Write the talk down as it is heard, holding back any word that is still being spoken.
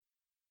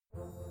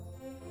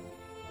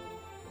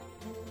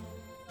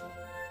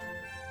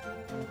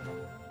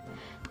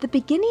The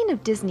beginning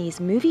of Disney's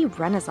movie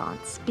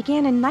renaissance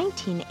began in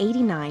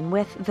 1989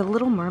 with The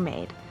Little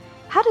Mermaid.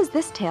 How does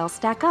this tale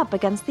stack up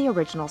against the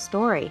original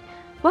story?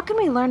 What can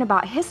we learn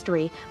about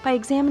history by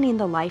examining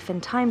the life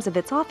and times of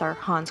its author,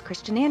 Hans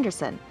Christian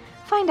Andersen?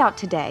 Find out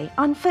today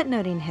on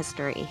Footnoting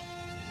History.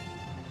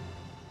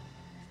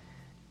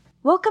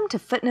 Welcome to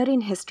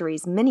Footnoting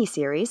History's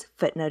mini-series,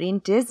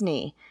 Footnoting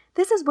Disney.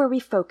 This is where we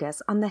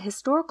focus on the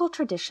historical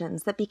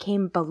traditions that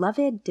became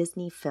beloved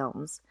Disney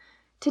films.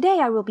 Today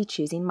I will be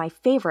choosing my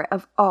favorite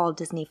of all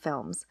Disney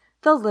films,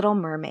 The Little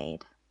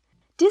Mermaid.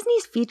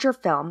 Disney's feature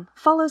film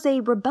follows a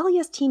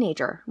rebellious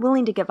teenager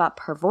willing to give up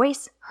her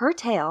voice, her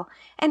tail,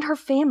 and her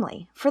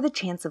family for the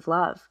chance of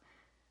love.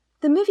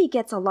 The movie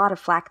gets a lot of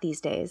flack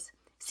these days.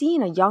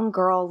 Seeing a young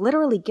girl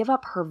literally give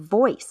up her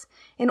voice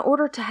in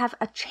order to have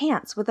a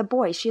chance with a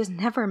boy she has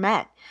never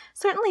met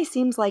certainly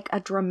seems like a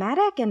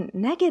dramatic and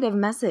negative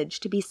message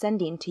to be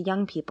sending to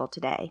young people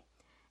today.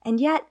 And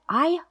yet,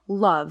 I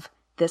love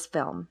this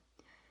film.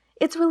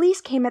 Its release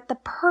came at the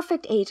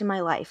perfect age in my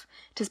life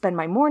to spend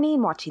my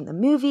morning watching the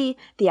movie,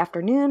 the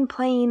afternoon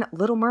playing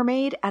Little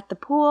Mermaid at the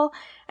pool,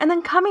 and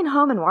then coming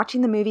home and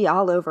watching the movie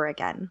all over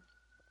again.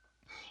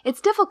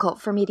 It's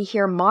difficult for me to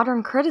hear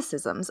modern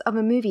criticisms of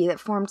a movie that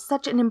formed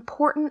such an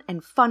important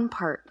and fun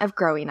part of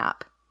growing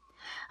up.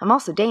 I'm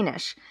also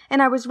Danish,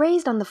 and I was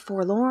raised on the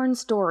forlorn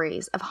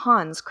stories of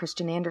Hans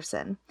Christian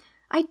Andersen.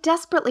 I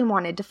desperately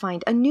wanted to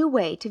find a new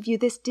way to view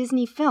this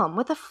Disney film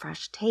with a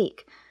fresh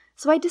take.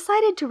 So I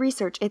decided to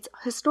research its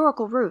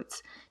historical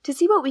roots to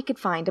see what we could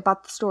find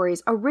about the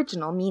story's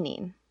original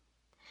meaning.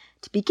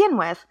 To begin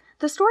with,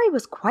 the story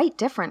was quite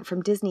different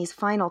from Disney's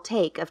final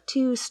take of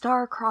two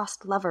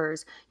star-crossed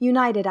lovers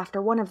united after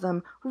one of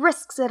them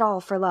risks it all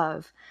for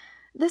love.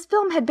 This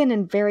film had been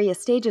in various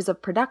stages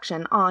of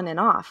production on and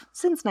off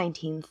since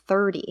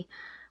 1930.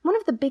 One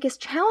of the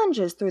biggest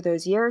challenges through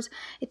those years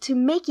to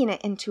making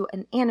it into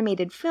an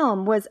animated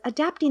film was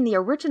adapting the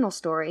original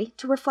story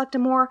to reflect a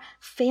more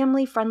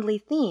family-friendly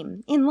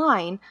theme in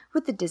line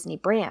with the Disney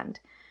brand.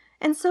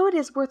 And so it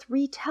is worth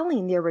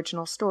retelling the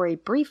original story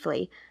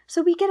briefly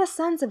so we get a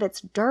sense of its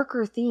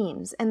darker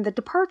themes and the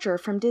departure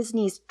from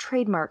Disney's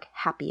trademark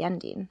happy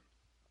ending.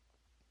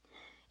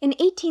 In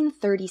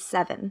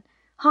 1837,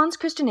 Hans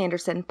Christian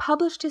Andersen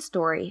published his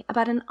story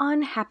about an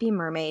unhappy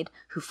mermaid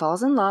who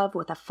falls in love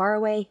with a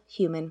faraway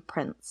human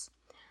prince.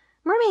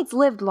 Mermaids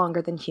lived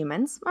longer than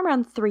humans,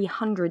 around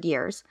 300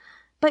 years,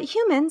 but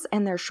humans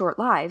and their short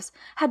lives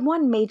had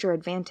one major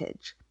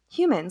advantage.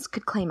 Humans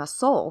could claim a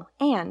soul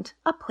and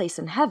a place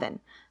in heaven,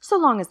 so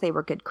long as they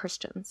were good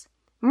Christians.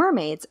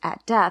 Mermaids,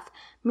 at death,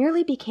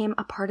 merely became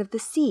a part of the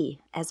sea,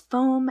 as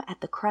foam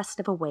at the crest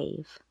of a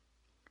wave.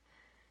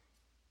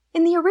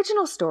 In the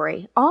original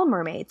story, all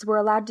mermaids were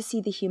allowed to see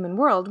the human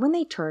world when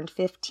they turned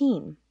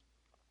 15.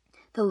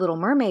 The Little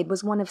Mermaid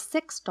was one of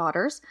 6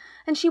 daughters,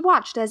 and she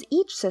watched as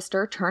each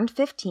sister turned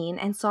 15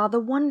 and saw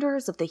the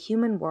wonders of the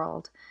human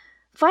world.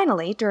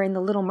 Finally, during the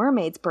Little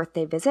Mermaid's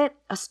birthday visit,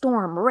 a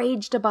storm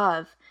raged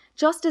above.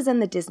 Just as in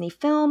the Disney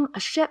film, a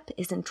ship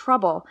is in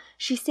trouble.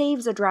 She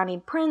saves a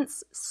drowning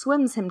prince,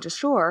 swims him to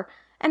shore,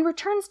 and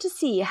returns to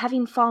sea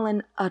having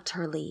fallen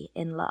utterly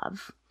in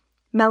love.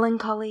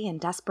 Melancholy and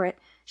desperate,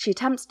 she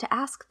attempts to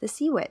ask the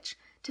Sea Witch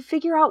to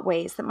figure out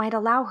ways that might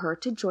allow her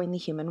to join the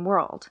human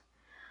world.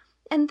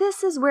 And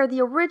this is where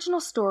the original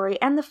story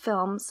and the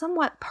film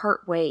somewhat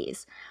part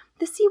ways.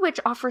 The Sea Witch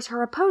offers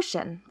her a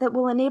potion that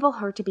will enable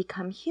her to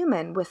become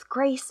human with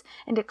grace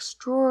and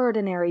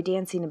extraordinary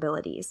dancing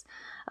abilities.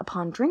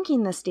 Upon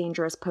drinking this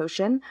dangerous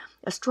potion,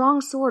 a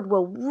strong sword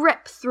will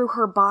rip through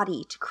her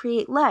body to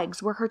create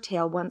legs where her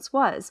tail once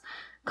was.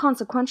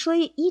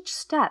 Consequently, each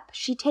step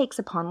she takes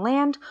upon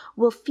land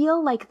will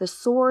feel like the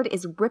sword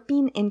is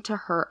ripping into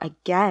her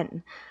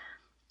again.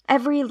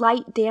 Every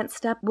light dance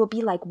step will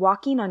be like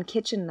walking on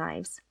kitchen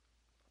knives.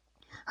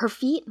 Her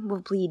feet will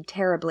bleed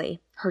terribly.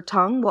 Her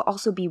tongue will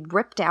also be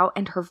ripped out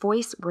and her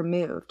voice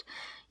removed.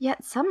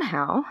 Yet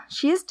somehow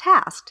she is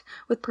tasked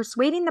with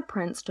persuading the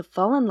prince to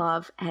fall in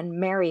love and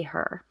marry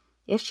her.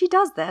 If she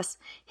does this,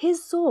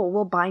 his soul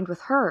will bind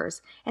with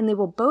hers, and they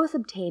will both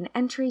obtain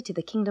entry to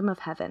the kingdom of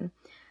heaven.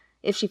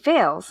 If she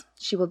fails,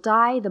 she will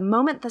die the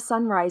moment the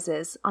sun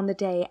rises on the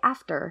day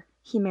after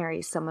he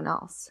marries someone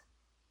else.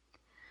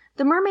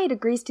 The mermaid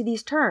agrees to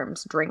these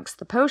terms, drinks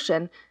the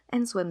potion,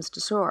 and swims to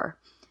shore.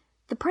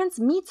 The prince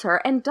meets her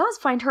and does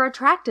find her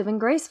attractive and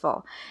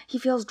graceful. He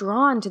feels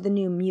drawn to the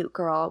new mute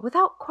girl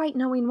without quite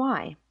knowing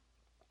why.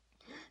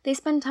 They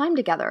spend time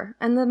together,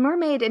 and the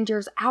mermaid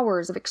endures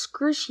hours of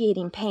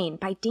excruciating pain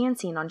by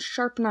dancing on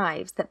sharp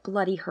knives that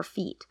bloody her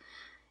feet.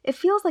 It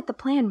feels like the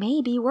plan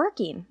may be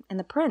working, and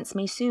the prince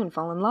may soon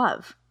fall in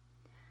love.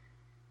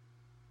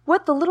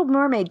 What the Little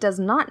Mermaid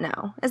does not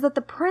know is that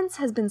the prince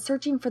has been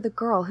searching for the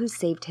girl who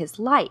saved his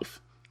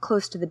life.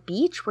 Close to the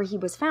beach where he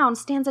was found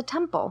stands a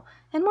temple,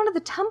 and one of the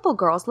temple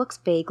girls looks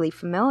vaguely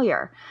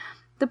familiar.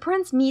 The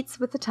prince meets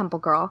with the temple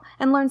girl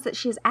and learns that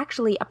she is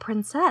actually a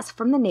princess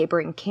from the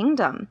neighboring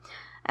kingdom.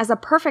 As a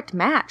perfect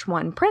match,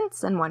 one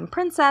prince and one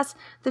princess,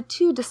 the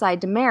two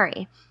decide to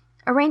marry.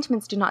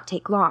 Arrangements do not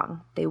take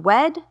long. They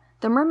wed,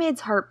 the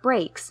mermaid's heart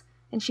breaks,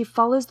 and she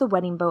follows the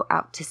wedding boat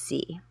out to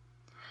sea.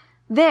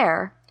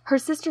 There, her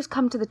sisters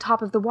come to the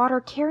top of the water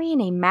carrying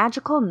a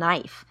magical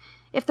knife.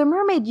 If the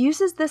mermaid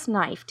uses this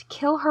knife to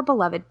kill her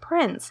beloved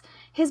prince,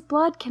 his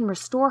blood can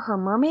restore her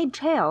mermaid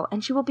tail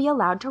and she will be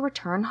allowed to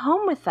return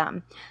home with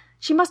them.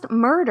 She must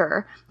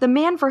murder the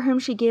man for whom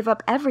she gave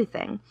up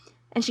everything,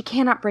 and she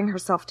cannot bring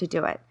herself to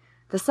do it.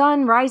 The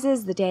sun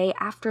rises the day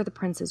after the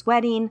prince's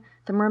wedding,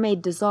 the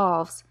mermaid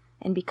dissolves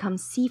and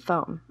becomes sea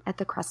foam at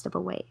the crest of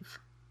a wave.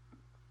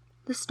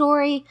 The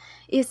story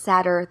is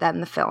sadder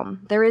than the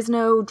film. There is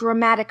no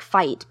dramatic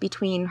fight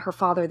between her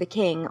father the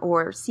king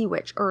or sea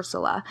witch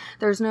Ursula.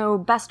 There's no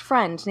best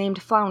friend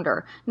named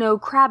Flounder, no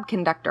crab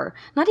conductor,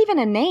 not even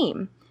a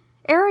name.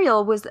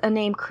 Ariel was a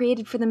name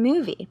created for the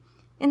movie.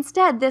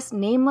 Instead, this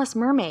nameless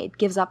mermaid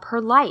gives up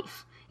her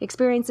life,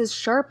 experiences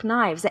sharp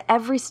knives at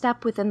every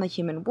step within the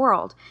human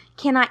world,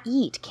 cannot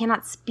eat,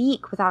 cannot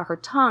speak without her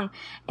tongue,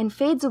 and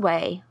fades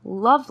away,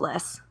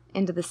 loveless,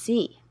 into the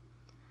sea.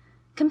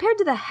 Compared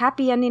to the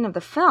happy ending of the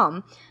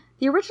film,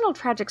 the original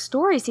tragic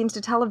story seems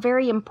to tell a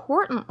very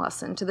important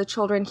lesson to the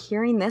children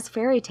hearing this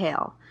fairy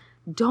tale.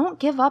 Don't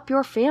give up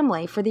your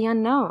family for the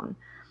unknown.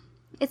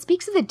 It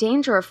speaks of the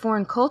danger of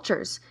foreign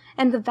cultures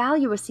and the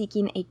value of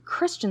seeking a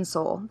Christian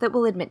soul that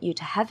will admit you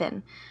to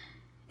heaven.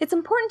 It's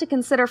important to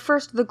consider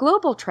first the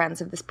global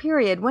trends of this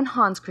period when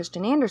Hans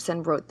Christian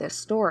Andersen wrote this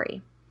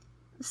story.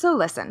 So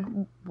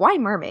listen, why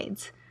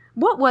mermaids?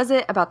 What was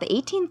it about the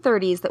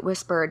 1830s that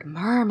whispered,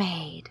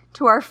 "mermaid,"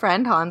 to our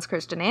friend Hans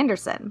Christian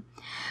Andersen?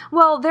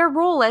 Well, their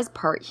role as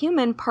part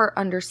human, part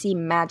undersea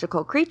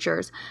magical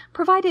creatures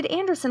provided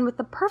Andersen with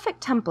the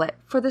perfect template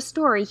for the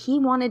story he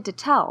wanted to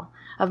tell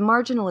of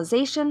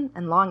marginalization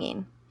and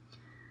longing.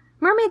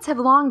 Mermaids have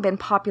long been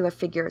popular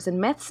figures in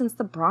myth since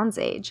the Bronze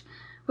Age,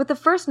 with the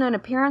first known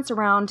appearance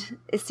around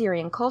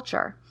Assyrian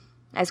culture.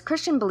 As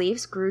Christian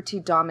beliefs grew to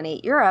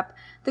dominate Europe,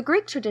 the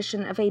Greek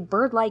tradition of a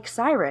bird-like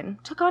siren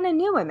took on a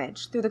new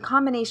image through the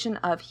combination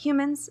of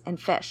humans and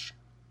fish.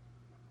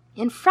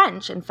 In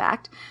French, in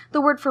fact, the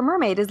word for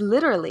mermaid is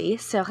literally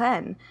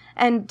sirène,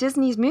 and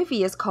Disney's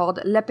movie is called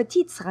La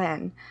Petite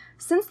Sirène.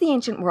 Since the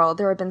ancient world,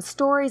 there have been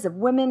stories of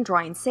women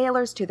drawing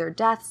sailors to their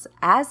deaths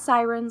as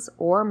sirens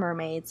or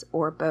mermaids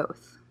or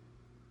both.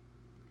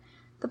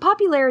 The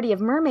popularity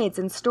of mermaids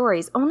in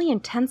stories only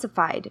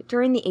intensified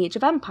during the Age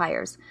of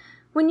Empires,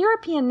 when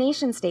European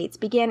nation-states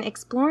began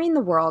exploring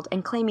the world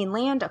and claiming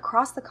land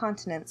across the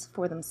continents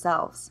for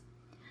themselves.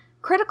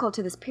 Critical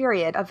to this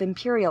period of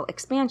imperial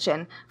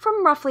expansion,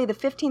 from roughly the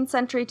 15th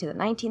century to the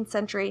 19th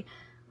century,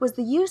 was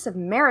the use of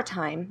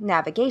maritime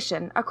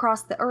navigation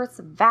across the Earth's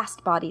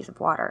vast bodies of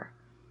water.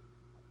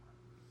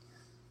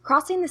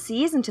 Crossing the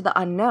seas into the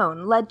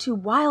unknown led to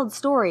wild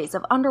stories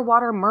of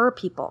underwater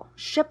merpeople,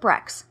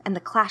 shipwrecks, and the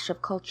clash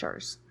of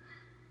cultures.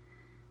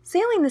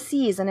 Sailing the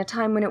seas in a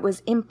time when it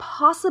was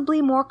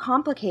impossibly more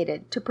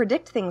complicated to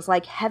predict things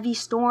like heavy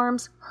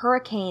storms,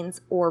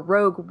 hurricanes, or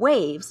rogue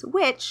waves,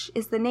 which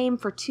is the name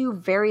for two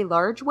very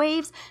large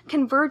waves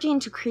converging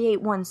to create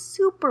one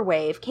super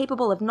wave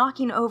capable of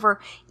knocking over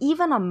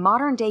even a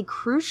modern-day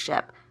cruise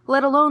ship,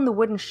 let alone the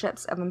wooden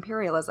ships of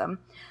imperialism.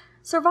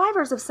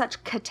 Survivors of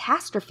such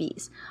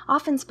catastrophes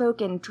often spoke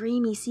in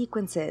dreamy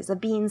sequences of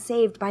being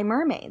saved by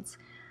mermaids.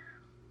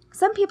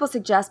 Some people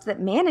suggest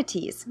that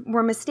manatees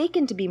were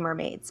mistaken to be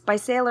mermaids by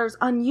sailors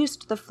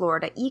unused to the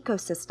Florida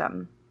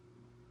ecosystem.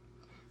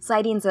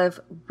 Sightings of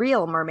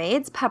real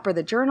mermaids pepper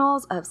the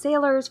journals of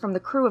sailors from the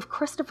crew of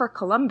Christopher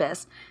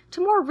Columbus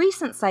to more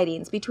recent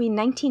sightings between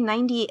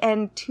 1990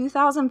 and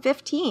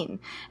 2015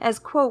 as,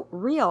 quote,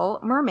 real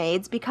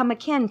mermaids become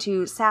akin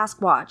to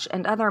Sasquatch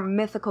and other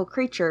mythical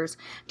creatures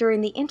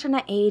during the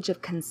internet age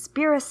of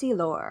conspiracy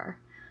lore.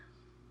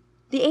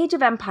 The Age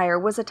of Empire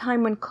was a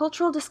time when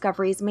cultural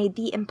discoveries made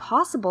the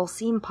impossible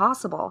seem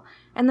possible,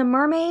 and the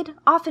mermaid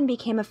often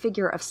became a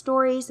figure of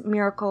stories,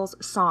 miracles,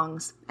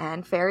 songs,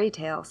 and fairy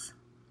tales.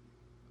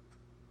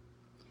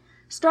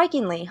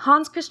 Strikingly,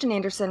 Hans Christian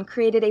Andersen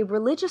created a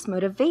religious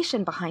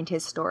motivation behind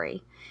his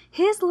story.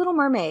 His Little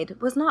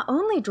Mermaid was not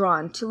only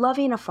drawn to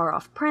loving a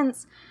far-off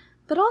prince,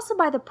 but also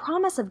by the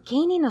promise of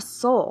gaining a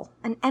soul,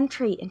 an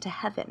entry into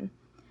heaven.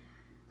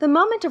 The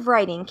moment of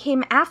writing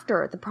came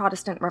after the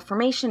Protestant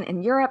Reformation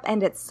in Europe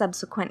and its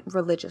subsequent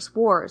religious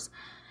wars.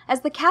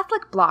 As the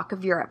Catholic bloc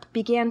of Europe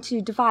began to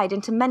divide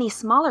into many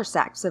smaller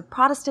sects of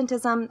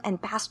Protestantism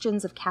and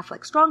bastions of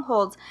Catholic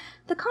strongholds,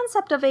 the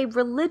concept of a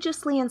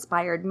religiously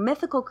inspired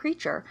mythical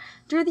creature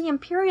drew the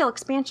imperial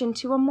expansion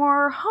to a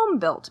more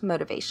home-built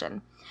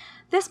motivation.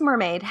 This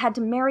mermaid had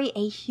to marry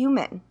a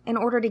human in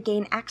order to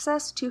gain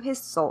access to his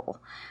soul.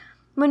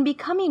 When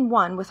becoming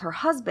one with her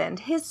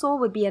husband, his soul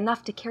would be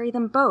enough to carry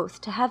them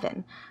both to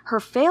heaven. Her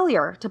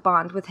failure to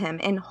bond with him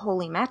in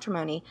holy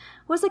matrimony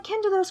was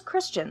akin to those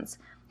Christians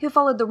who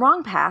followed the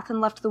wrong path and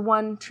left the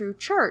one true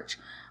church,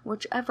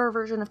 whichever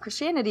version of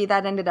Christianity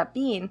that ended up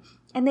being,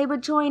 and they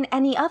would join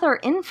any other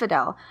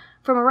infidel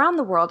from around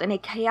the world in a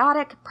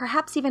chaotic,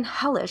 perhaps even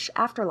hellish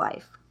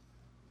afterlife.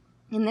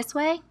 In this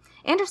way,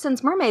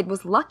 Andersen's mermaid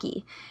was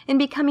lucky in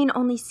becoming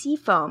only sea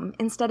foam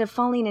instead of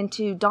falling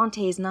into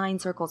Dante's 9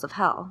 circles of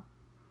hell.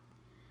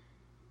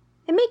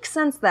 It makes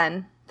sense,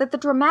 then, that the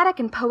dramatic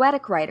and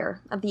poetic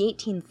writer of the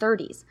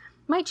 1830s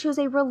might choose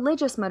a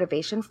religious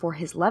motivation for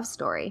his love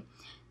story.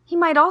 He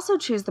might also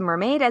choose the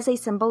mermaid as a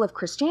symbol of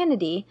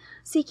Christianity,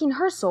 seeking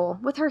her soul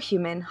with her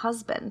human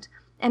husband.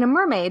 And a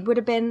mermaid would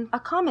have been a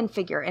common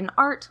figure in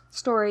art,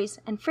 stories,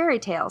 and fairy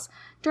tales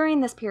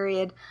during this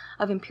period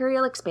of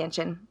imperial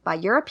expansion by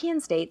European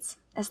states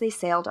as they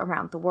sailed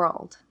around the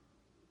world.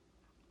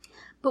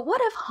 But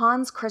what of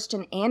Hans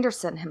Christian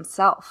Andersen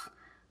himself?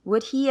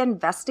 Would he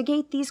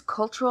investigate these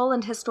cultural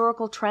and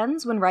historical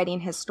trends when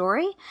writing his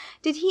story?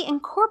 Did he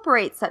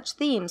incorporate such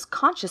themes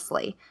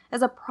consciously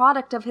as a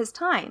product of his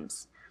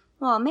times?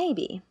 Well,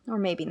 maybe, or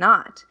maybe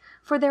not,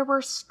 for there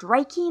were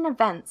striking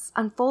events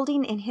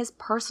unfolding in his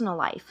personal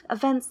life,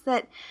 events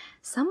that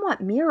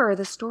somewhat mirror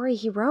the story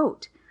he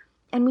wrote.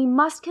 And we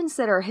must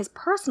consider his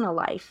personal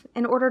life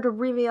in order to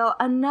reveal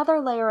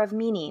another layer of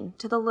meaning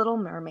to the Little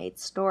Mermaid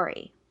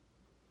story.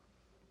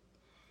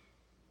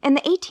 In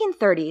the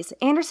 1830s,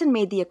 Andersen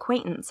made the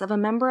acquaintance of a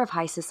member of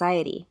high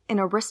society, an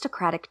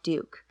aristocratic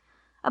duke.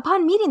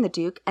 Upon meeting the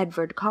Duke,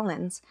 Edvard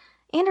Collins,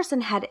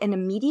 Andersen had an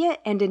immediate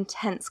and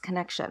intense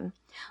connection.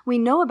 We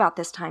know about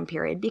this time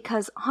period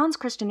because Hans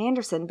Christian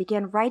Andersen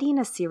began writing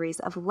a series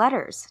of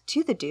letters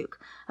to the Duke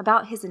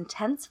about his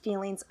intense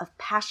feelings of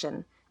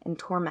passion and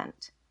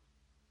torment.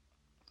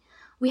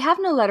 We have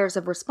no letters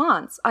of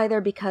response, either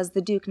because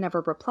the Duke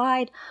never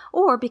replied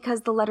or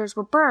because the letters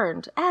were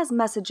burned, as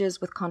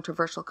messages with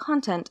controversial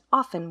content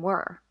often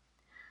were.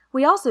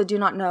 We also do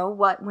not know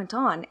what went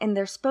on in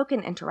their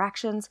spoken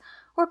interactions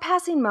or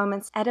passing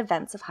moments at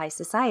events of high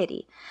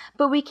society,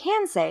 but we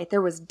can say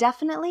there was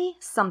definitely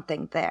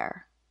something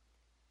there.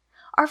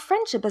 "Our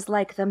friendship is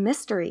like the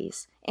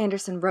mysteries,"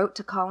 Andersen wrote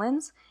to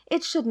Collins.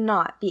 "It should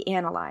not be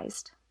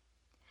analyzed."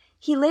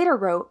 He later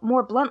wrote,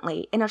 more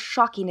bluntly, in a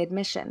shocking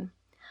admission,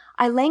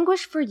 "I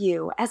languish for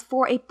you as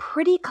for a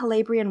pretty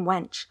Calabrian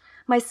wench.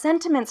 My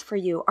sentiments for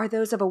you are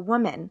those of a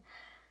woman.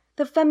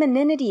 The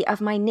femininity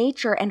of my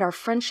nature and our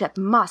friendship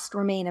must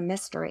remain a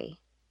mystery."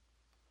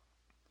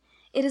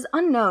 It is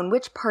unknown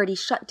which party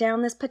shut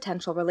down this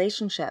potential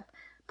relationship.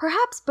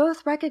 Perhaps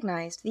both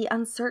recognized the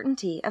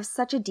uncertainty of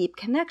such a deep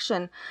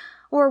connection,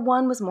 or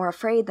one was more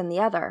afraid than the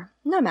other.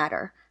 No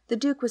matter. The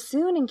Duke was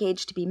soon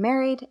engaged to be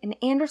married, and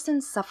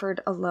Andersen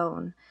suffered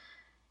alone.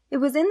 It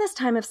was in this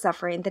time of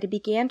suffering that he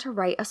began to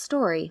write a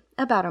story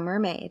about a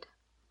mermaid.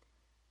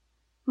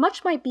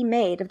 Much might be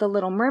made of the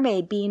Little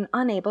Mermaid being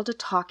unable to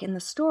talk in the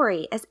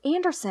story, as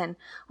Andersen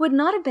would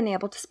not have been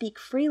able to speak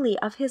freely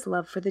of his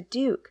love for the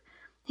Duke.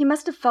 He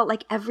must have felt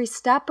like every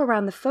step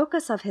around the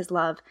focus of his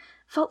love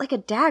felt like a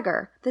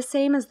dagger, the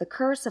same as the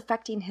curse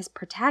affecting his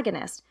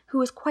protagonist, who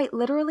was quite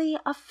literally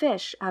a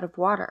fish out of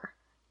water.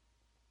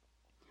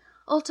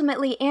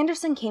 Ultimately,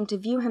 Andersen came to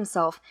view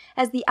himself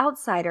as the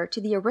outsider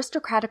to the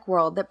aristocratic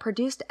world that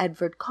produced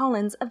Edvard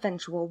Collins'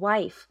 eventual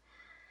wife.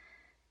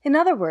 In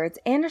other words,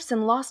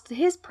 Andersen lost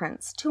his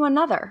prince to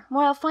another,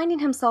 while finding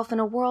himself in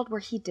a world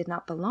where he did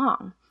not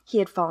belong. He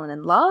had fallen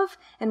in love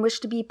and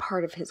wished to be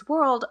part of his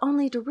world,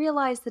 only to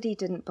realize that he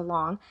didn't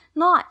belong,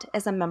 not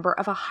as a member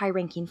of a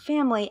high-ranking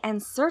family,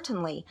 and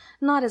certainly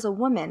not as a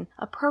woman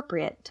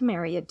appropriate to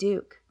marry a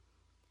duke.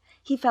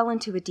 He fell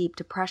into a deep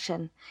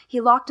depression. He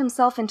locked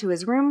himself into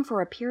his room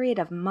for a period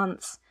of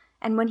months,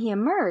 and when he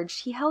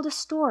emerged, he held a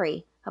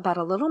story about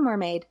a little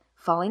mermaid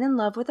falling in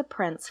love with a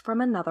prince from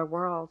another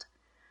world.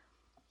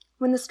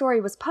 When the story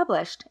was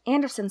published,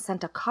 Andersen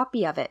sent a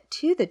copy of it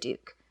to the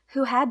Duke,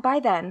 who had by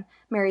then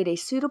married a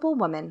suitable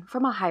woman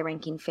from a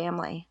high-ranking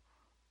family.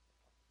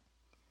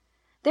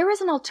 There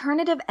is an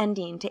alternative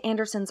ending to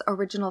Andersen's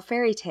original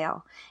fairy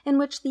tale, in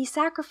which the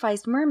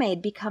sacrificed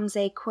mermaid becomes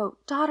a,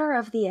 quote, daughter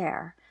of the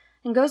air,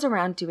 and goes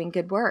around doing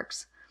good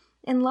works.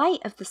 In light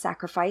of the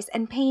sacrifice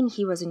and pain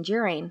he was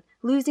enduring,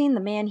 losing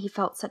the man he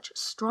felt such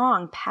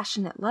strong,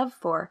 passionate love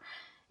for,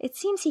 it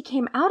seems he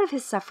came out of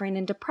his suffering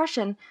and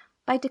depression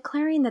by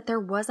declaring that there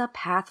was a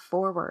path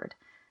forward.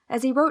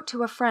 As he wrote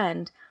to a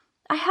friend,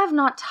 "I have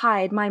not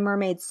tied my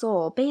mermaid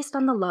soul based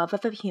on the love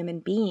of a human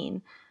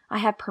being. I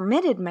have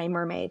permitted my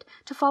mermaid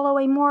to follow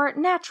a more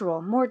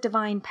natural, more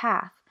divine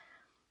path."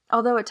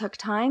 Although it took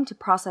time to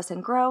process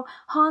and grow,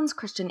 Hans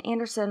Christian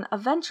Andersen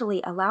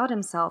eventually allowed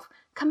himself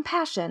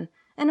compassion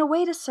and a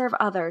way to serve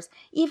others,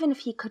 even if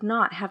he could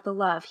not have the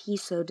love he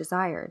so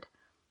desired.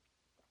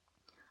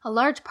 A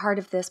large part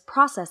of this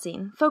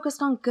processing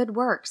focused on good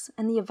works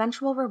and the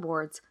eventual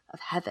rewards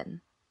of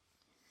heaven.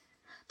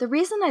 The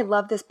reason I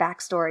love this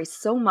backstory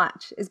so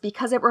much is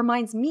because it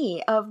reminds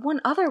me of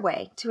one other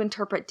way to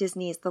interpret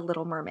Disney's The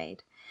Little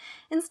Mermaid.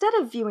 Instead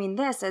of viewing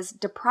this as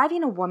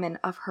depriving a woman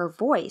of her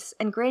voice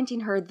and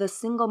granting her the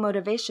single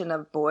motivation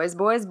of boys,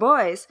 boys,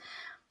 boys,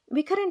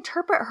 we could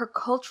interpret her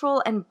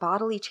cultural and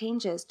bodily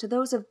changes to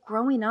those of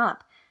growing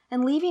up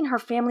and leaving her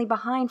family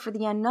behind for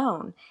the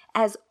unknown,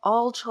 as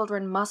all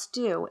children must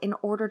do in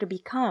order to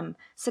become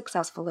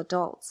successful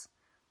adults.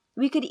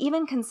 We could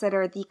even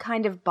consider the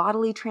kind of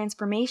bodily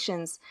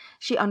transformations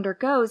she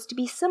undergoes to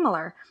be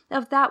similar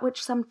of that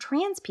which some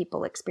trans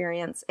people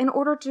experience in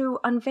order to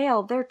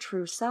unveil their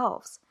true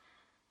selves.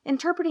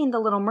 Interpreting The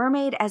Little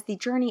Mermaid as the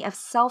journey of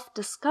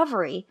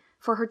self-discovery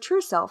for her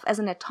true self as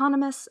an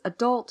autonomous,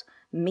 adult,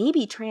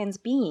 maybe trans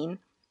being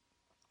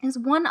is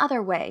one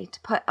other way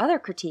to put other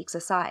critiques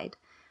aside.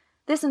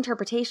 This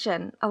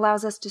interpretation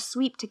allows us to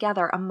sweep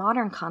together a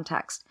modern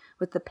context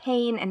with the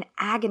pain and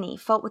agony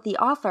felt with the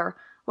author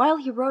while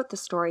he wrote the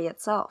story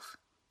itself.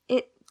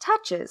 It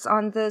touches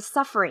on the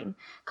suffering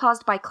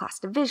caused by class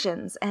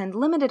divisions and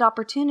limited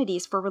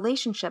opportunities for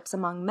relationships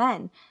among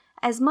men,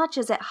 as much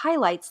as it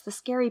highlights the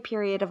scary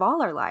period of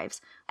all our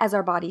lives as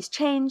our bodies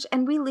change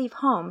and we leave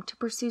home to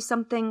pursue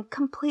something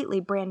completely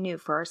brand new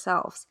for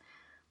ourselves.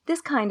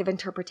 This kind of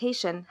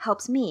interpretation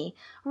helps me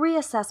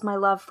reassess my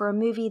love for a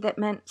movie that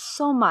meant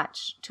so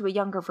much to a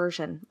younger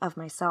version of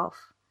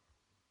myself.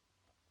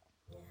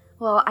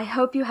 Well, I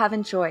hope you have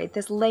enjoyed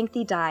this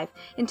lengthy dive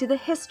into the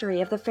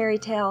history of the fairy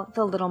tale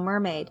The Little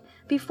Mermaid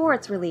before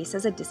its release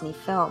as a Disney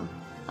film.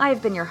 I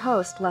have been your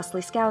host,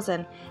 Leslie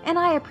Skousen, and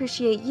I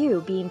appreciate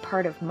you being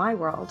part of my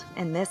world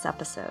in this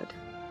episode.